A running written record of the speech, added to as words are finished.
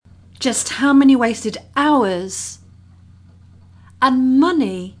Just how many wasted hours and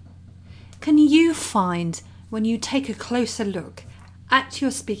money can you find when you take a closer look at your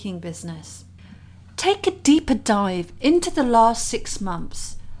speaking business? Take a deeper dive into the last 6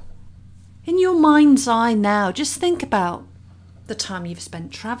 months. In your mind's eye now, just think about the time you've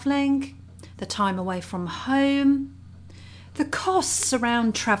spent travelling, the time away from home, the costs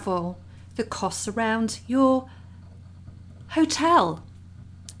around travel, the costs around your hotel.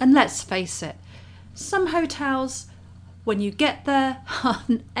 And let's face it, some hotels, when you get there, are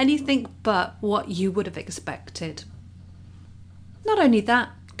anything but what you would have expected. Not only that,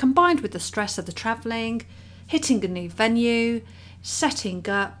 combined with the stress of the travelling, hitting a new venue, setting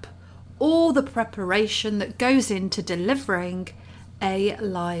up, all the preparation that goes into delivering a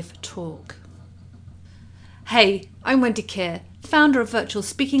live talk. Hey, I'm Wendy Keir, founder of Virtual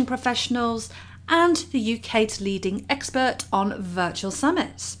Speaking Professionals and the UK's leading expert on virtual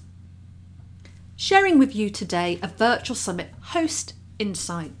summits. Sharing with you today a virtual summit host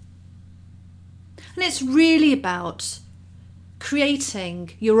insight. And it's really about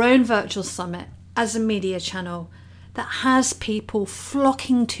creating your own virtual summit as a media channel that has people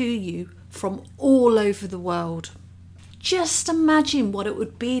flocking to you from all over the world. Just imagine what it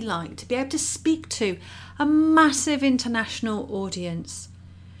would be like to be able to speak to a massive international audience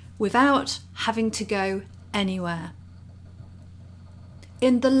without having to go anywhere.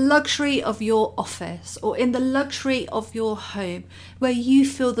 In the luxury of your office or in the luxury of your home, where you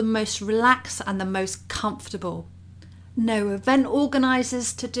feel the most relaxed and the most comfortable. No event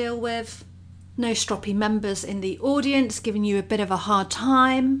organisers to deal with, no stroppy members in the audience giving you a bit of a hard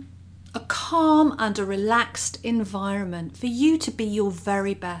time. A calm and a relaxed environment for you to be your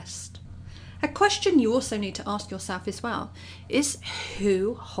very best. A question you also need to ask yourself as well is,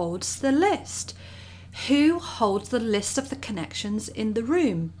 who holds the list? Who holds the list of the connections in the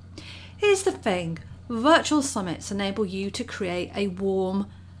room? Here's the thing, virtual summits enable you to create a warm,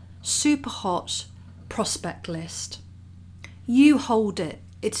 super hot prospect list. You hold it,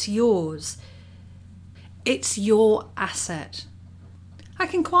 it's yours. It's your asset. I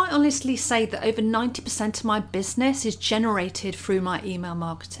can quite honestly say that over 90% of my business is generated through my email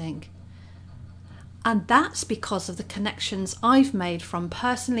marketing. And that's because of the connections I've made from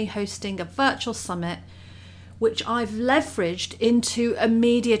personally hosting a virtual summit, which I've leveraged into a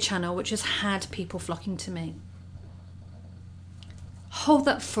media channel which has had people flocking to me. Hold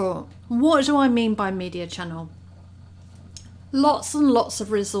that thought. What do I mean by media channel? Lots and lots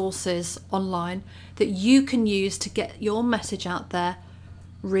of resources online that you can use to get your message out there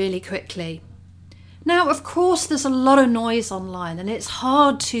really quickly. Now, of course, there's a lot of noise online and it's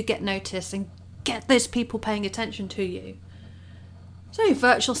hard to get noticed and get those people paying attention to you. So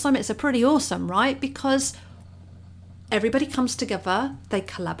virtual summits are pretty awesome, right? Because everybody comes together, they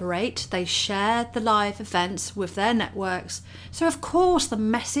collaborate, they share the live events with their networks. So of course the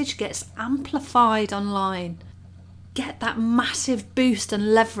message gets amplified online. Get that massive boost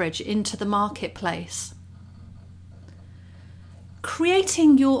and leverage into the marketplace.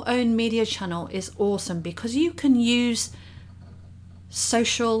 Creating your own media channel is awesome because you can use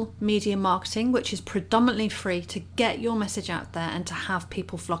social media marketing, which is predominantly free, to get your message out there and to have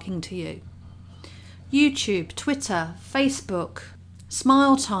people flocking to you. YouTube, Twitter, Facebook,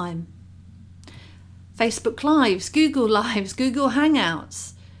 Smile Time, Facebook Lives, Google Lives, Google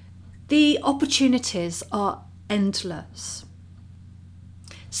Hangouts. The opportunities are endless.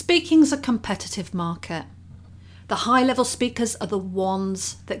 Speaking's a competitive market. The high-level speakers are the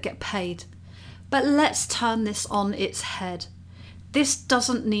ones that get paid. But let's turn this on its head. This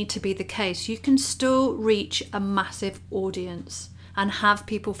doesn't need to be the case. You can still reach a massive audience and have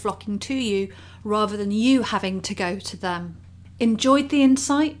people flocking to you rather than you having to go to them. Enjoyed the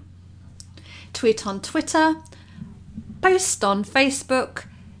insight? Tweet on Twitter, post on Facebook,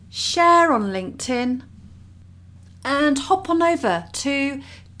 share on LinkedIn, and hop on over to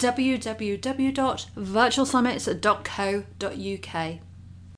www.virtualsummits.co.uk.